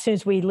run as soon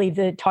as we leave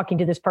talking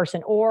to this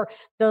person, or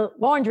the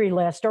laundry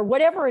list, or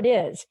whatever it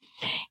is.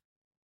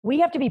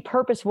 We have to be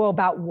purposeful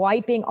about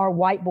wiping our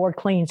whiteboard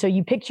clean. So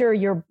you picture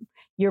your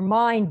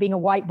mind being a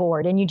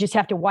whiteboard, and you just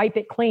have to wipe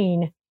it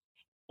clean.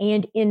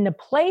 And in the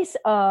place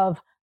of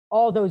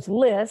all those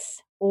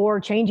lists, or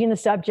changing the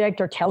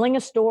subject, or telling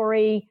a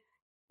story,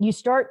 you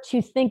start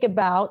to think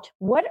about,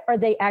 what are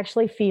they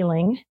actually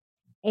feeling?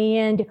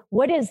 And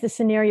what is the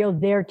scenario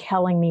they're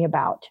telling me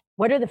about?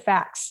 What are the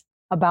facts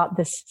about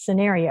this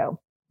scenario?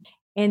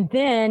 And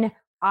then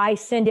I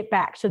send it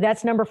back. So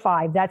that's number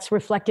 5. That's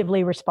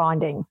reflectively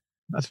responding.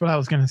 That's what I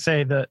was going to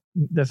say, that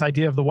this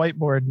idea of the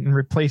whiteboard and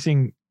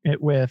replacing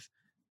it with,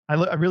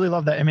 I really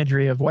love that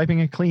imagery of wiping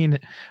it clean,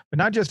 but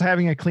not just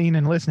having it clean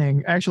and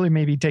listening, actually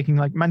maybe taking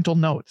mental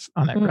notes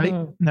on it, right?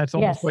 And that's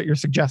almost what you're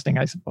suggesting,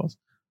 I suppose.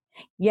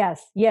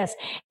 Yes.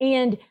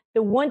 And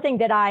the one thing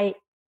that I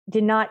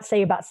did not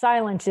say about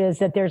silence is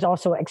that there's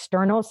also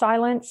external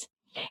silence.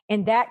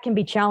 And that can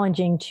be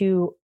challenging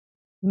to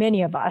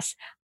many of us,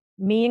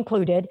 me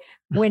included,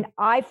 when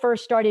I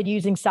first started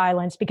using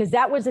silence, because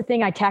that was the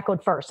thing I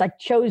tackled first. I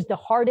chose the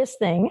hardest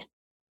thing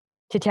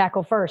to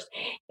tackle first.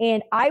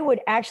 And I would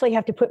actually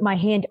have to put my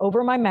hand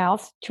over my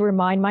mouth to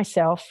remind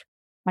myself,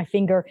 my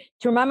finger,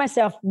 to remind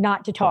myself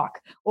not to talk.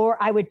 Or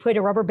I would put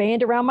a rubber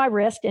band around my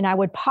wrist and I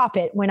would pop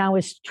it when I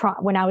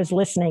was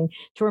listening,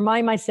 to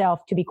remind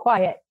myself to be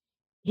quiet.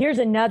 Here's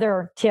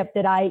another tip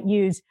that I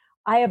use.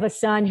 I have a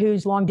son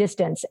who's long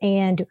distance,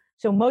 and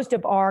so most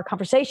of our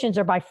conversations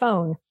are by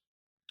phone.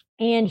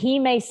 And he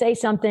may say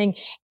something,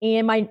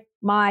 and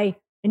my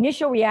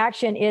initial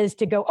reaction is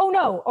to go, "Oh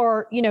no,"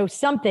 or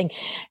something.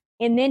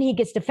 And then he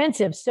gets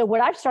defensive. So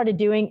what I've started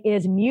doing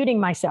is muting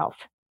myself.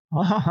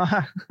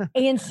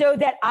 And so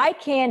that I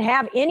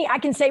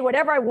can say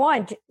whatever I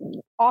want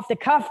off the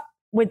cuff,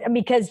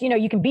 because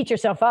you can beat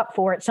yourself up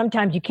for it.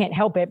 Sometimes you can't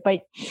help it,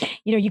 but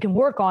you can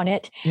work on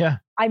it. Yeah.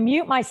 I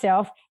mute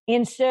myself.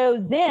 And so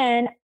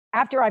then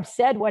after I've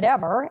said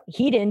whatever,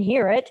 he didn't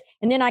hear it.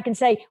 And then I can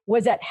say,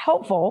 was that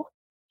helpful?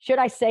 Should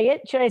I say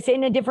it? Should I say it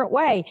in a different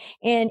way?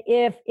 And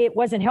if it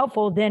wasn't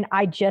helpful, then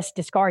I just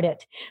discard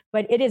it.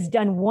 But it has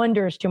done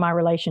wonders to my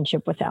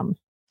relationship with them.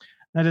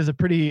 That is a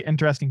pretty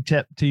interesting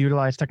tip to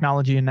utilize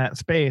technology in that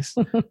space.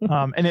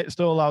 And it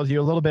still allows you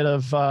a little bit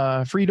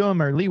of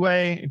freedom or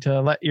leeway to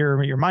let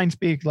your mind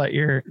speak, let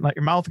your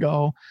mouth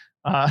go.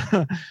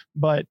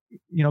 But,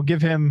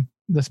 give him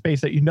the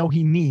space that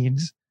he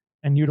needs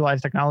and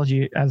utilize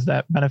technology as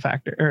that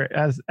benefactor or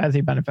as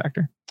a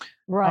benefactor.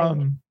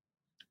 Right.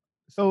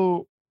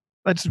 So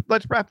let's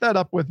wrap that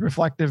up with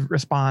reflective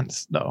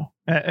response though.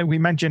 We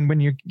mentioned when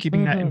you're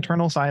keeping that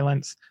internal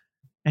silence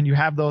and you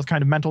have those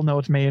kind of mental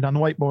notes made on the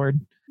whiteboard,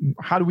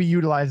 how do we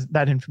utilize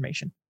that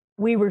information?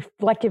 We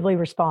reflectively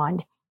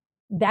respond.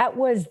 That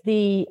was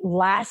the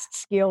last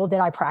skill that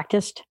I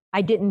practiced.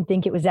 I didn't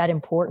think it was that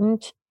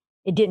important.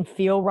 It didn't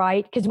feel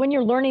right. Because when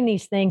you're learning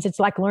these things, it's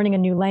like learning a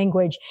new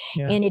language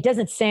and it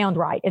doesn't sound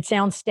right. It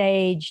sounds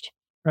staged.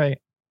 Right.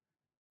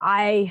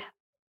 I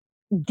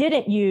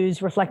didn't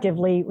use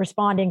reflectively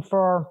responding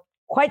for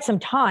quite some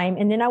time.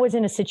 And then I was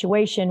in a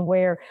situation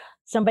where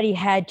somebody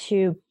had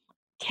to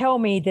tell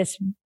me this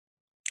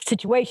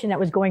situation that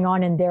was going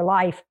on in their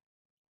life.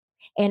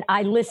 And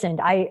I listened.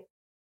 I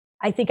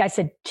think I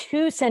said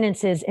 2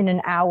 sentences in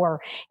an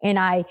hour,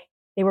 and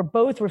they were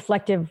both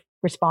reflective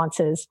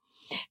responses.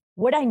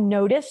 What I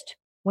noticed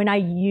when I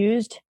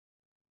used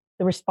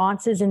the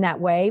responses in that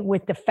way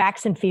with the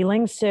facts and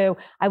feelings. So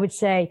I would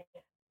say,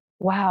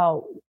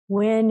 wow,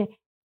 when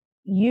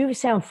you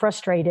sound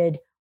frustrated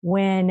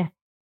when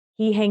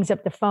he hangs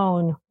up the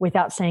phone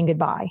without saying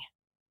goodbye.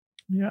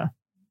 Yeah.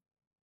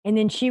 And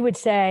then she would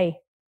say,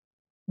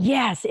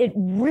 yes, it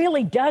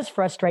really does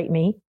frustrate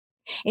me.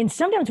 And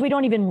sometimes we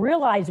don't even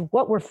realize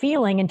what we're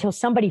feeling until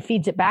somebody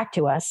feeds it back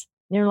to us.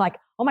 And they're like,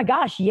 oh my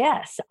gosh,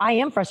 yes, I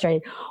am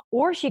frustrated.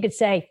 Or she could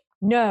say,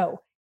 no,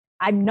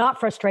 I'm not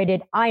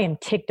frustrated. I am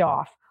ticked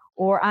off,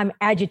 or I'm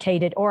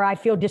agitated, or I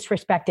feel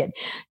disrespected.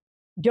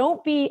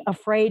 Don't be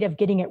afraid of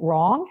getting it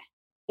wrong.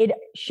 It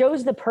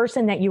shows the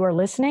person that you are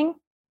listening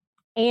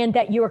and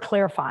that you are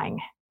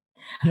clarifying.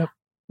 Yep.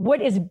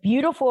 What is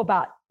beautiful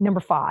about number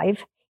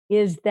 5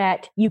 is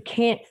that you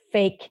can't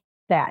fake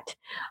that.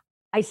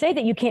 I say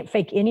that you can't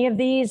fake any of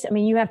these. I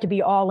mean, you have to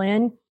be all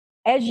in.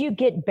 As you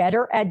get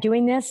better at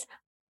doing this,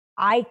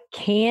 I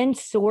can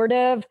sort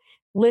of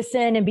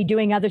listen and be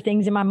doing other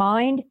things in my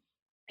mind.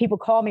 People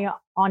call me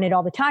on it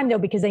all the time, though,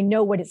 because they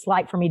know what it's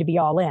like for me to be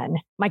all in.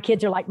 My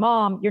kids are like,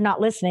 Mom, you're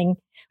not listening.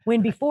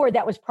 When before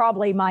that was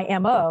probably my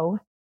MO,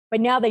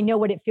 but now they know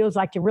what it feels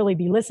like to really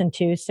be listened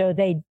to. So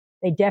they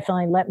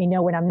definitely let me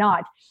know when I'm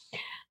not.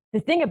 The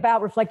thing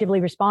about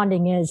reflectively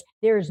responding is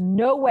there's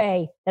no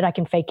way that I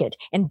can fake it.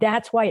 And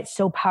that's why it's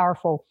so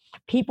powerful.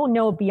 People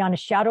know beyond a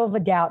shadow of a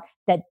doubt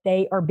that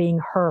they are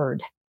being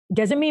heard. It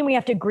doesn't mean we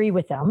have to agree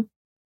with them.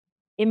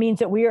 It means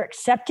that we are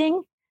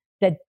accepting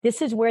that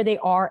this is where they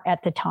are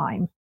at the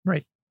time.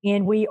 Right.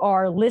 And we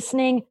are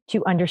listening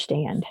to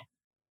understand.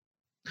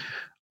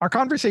 Our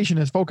conversation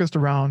is focused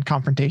around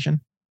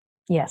confrontation.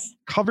 Yes.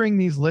 Covering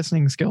these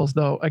listening skills,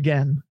 though,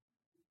 again,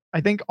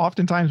 I think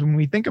oftentimes when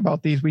we think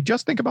about these, we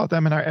just think about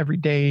them in our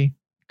everyday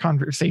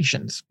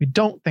conversations. We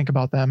don't think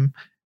about them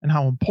and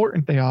how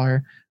important they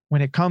are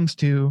when it comes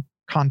to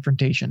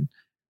confrontation.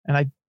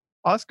 And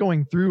us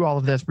going through all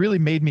of this really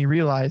made me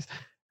realize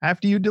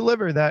after you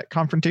deliver that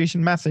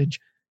confrontation message,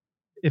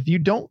 if you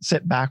don't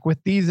sit back with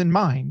these in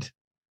mind,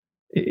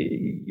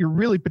 you're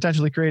really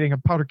potentially creating a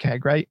powder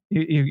keg, right?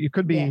 You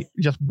could be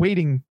just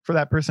waiting for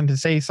that person to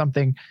say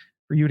something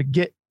for you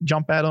to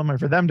jump at them or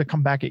for them to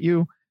come back at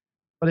you.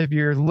 But if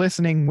you're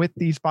listening with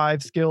these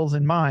 5 skills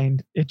in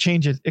mind, it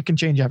can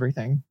change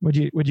everything. Would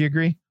you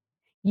agree?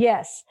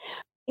 Yes.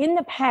 In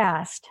the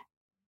past,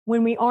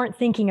 when we aren't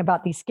thinking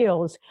about these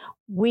skills,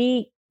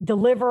 we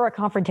deliver a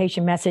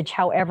confrontation message,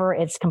 however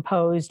it's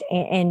composed.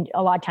 And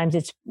a lot of times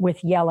it's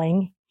with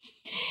yelling.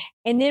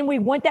 And then we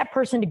want that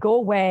person to go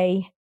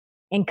away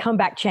and come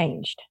back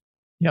changed.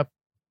 Yep.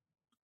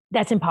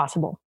 That's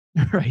impossible.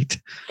 Right.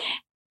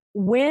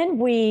 When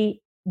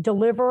we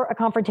deliver a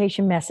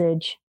confrontation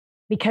message,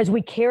 because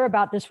we care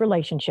about this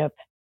relationship,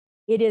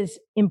 it is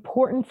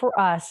important for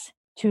us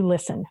to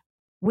listen.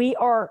 We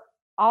are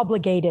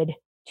obligated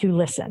to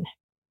listen.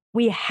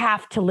 We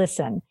have to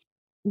listen.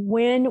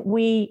 When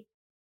we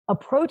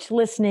approach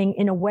listening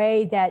in a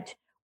way that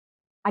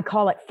I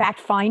call it fact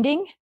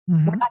finding,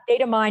 we're not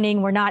data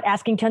mining, we're not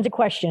asking tons of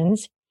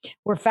questions,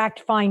 we're fact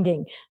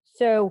finding.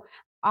 So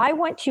I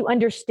want to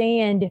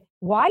understand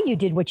why you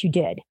did what you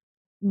did,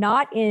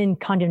 not in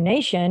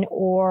condemnation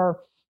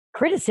or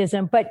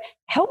criticism, but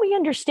help me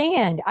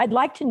understand. I'd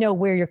like to know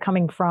where you're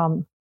coming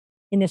from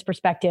in this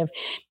perspective.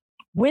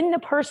 When the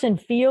person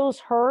feels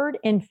heard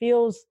and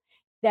feels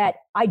that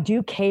I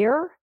do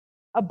care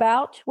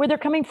about where they're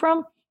coming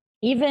from,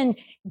 even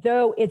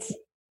though it's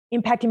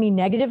impacting me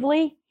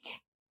negatively,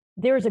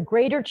 there's a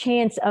greater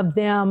chance of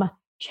them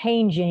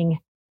changing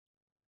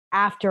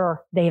after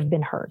they have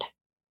been heard.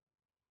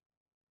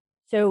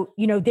 So,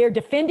 they're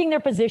defending their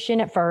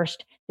position at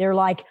first. They're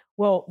like,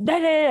 well,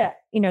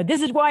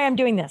 this is why I'm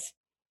doing this.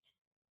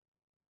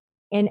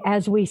 And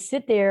as we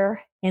sit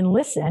there and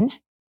listen,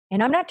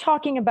 and I'm not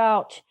talking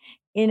about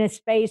in a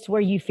space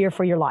where you fear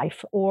for your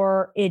life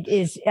or it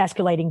is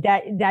escalating.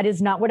 That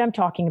is not what I'm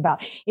talking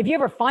about. If you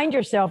ever find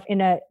yourself in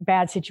a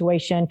bad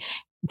situation,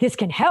 this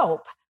can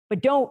help,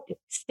 but don't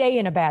stay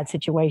in a bad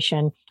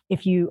situation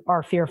if you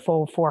are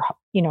fearful for,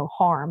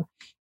 harm.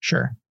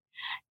 Sure.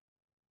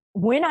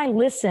 When I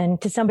listen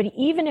to somebody,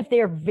 even if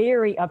they're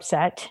very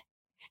upset,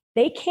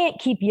 they can't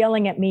keep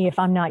yelling at me if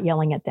I'm not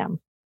yelling at them.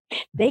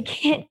 They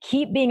can't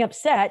keep being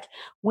upset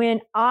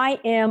when I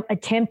am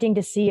attempting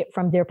to see it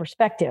from their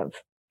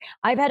perspective.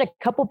 I've had a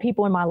couple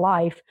people in my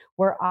life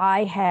where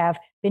I have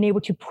been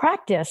able to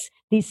practice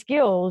these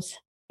skills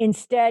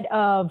instead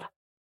of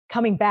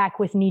coming back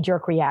with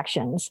knee-jerk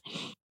reactions.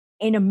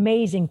 And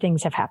amazing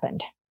things have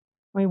happened.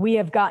 I mean, we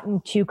have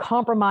gotten to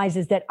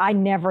compromises that I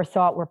never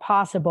thought were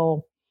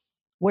possible,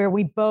 where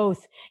we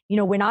both,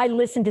 when I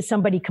listen to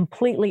somebody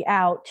completely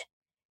out,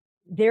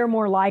 they're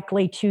more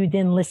likely to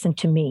then listen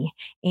to me.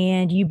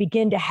 And you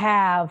begin to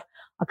have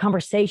a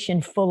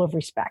conversation full of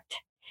respect.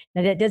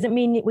 Now, that doesn't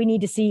mean that we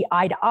need to see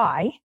eye to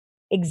eye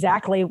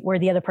exactly where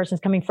the other person's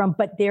coming from,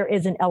 but there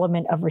is an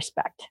element of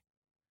respect.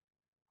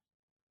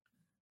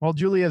 Well,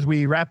 Julie, as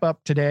we wrap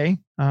up today,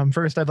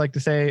 first, I'd like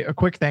to say a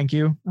quick thank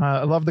you.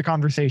 I love the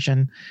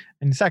conversation.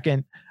 And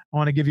second, I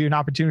want to give you an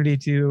opportunity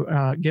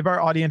to give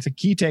our audience a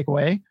key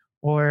takeaway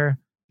or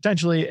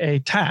potentially a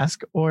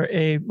task or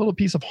a little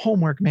piece of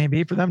homework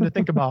maybe for them to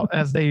think about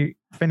as they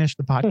finish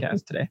the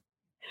podcast today.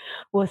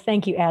 Well,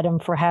 thank you, Adam,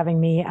 for having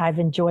me. I've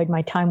enjoyed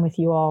my time with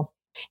you all.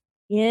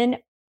 In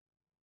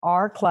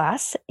our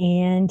class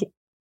and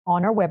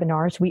on our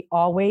webinars, we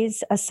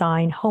always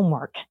assign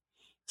homework.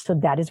 So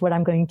that is what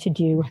I'm going to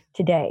do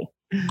today.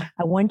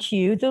 I want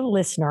you, the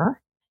listener,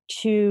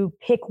 to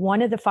pick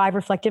one of the 5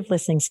 reflective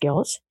listening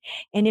skills.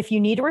 And if you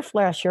need a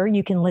refresher,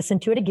 you can listen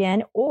to it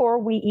again, or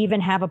we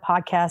even have a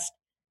podcast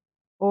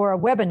or a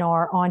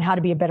webinar on how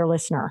to be a better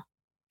listener.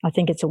 I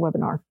think it's a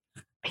webinar.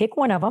 Pick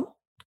one of them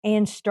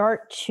and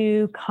start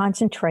to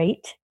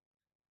concentrate.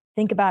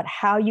 Think about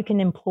how you can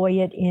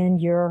employ it in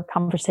your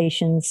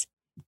conversations,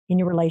 in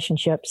your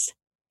relationships.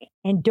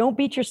 And don't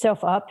beat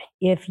yourself up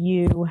if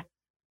you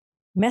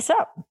mess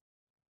up.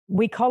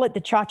 We call it the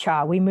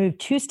cha-cha. We move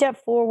 2 steps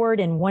forward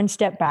and 1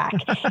 step back.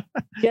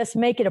 Just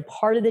make it a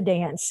part of the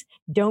dance.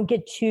 Don't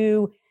get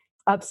too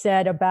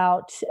upset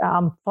about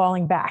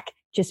falling back.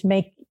 Just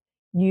make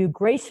you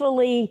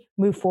gracefully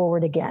move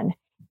forward again.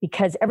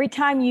 Because every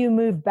time you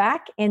move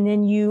back and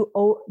then you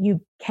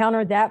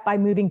counter that by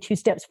moving 2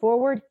 steps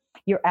forward,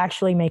 you're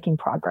actually making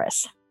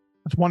progress.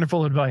 That's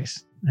wonderful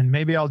advice. And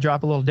maybe I'll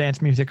drop a little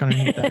dance music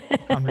underneath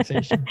that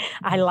conversation.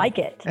 I like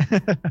it.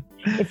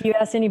 If you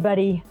ask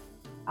anybody,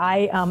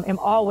 I am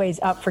always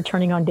up for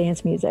turning on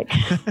dance music.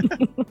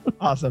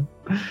 Awesome.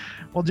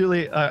 Well,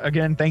 Julie,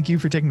 again, thank you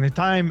for taking the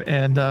time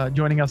and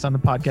joining us on the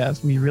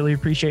podcast. We really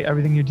appreciate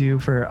everything you do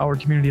for our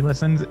community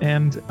listens,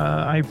 and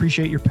I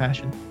appreciate your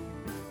passion.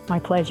 My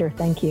pleasure.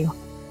 Thank you.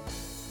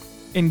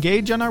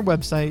 Engage on our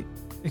website,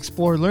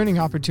 explore learning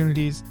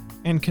opportunities,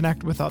 and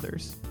connect with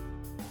others.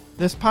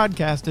 This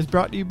podcast is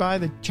brought to you by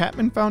the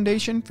Chapman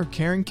Foundation for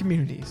Caring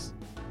Communities,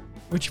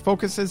 which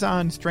focuses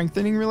on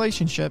strengthening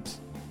relationships,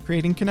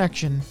 creating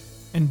connection,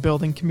 and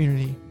building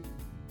community.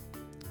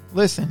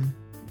 Listen,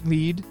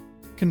 lead,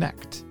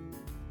 connect.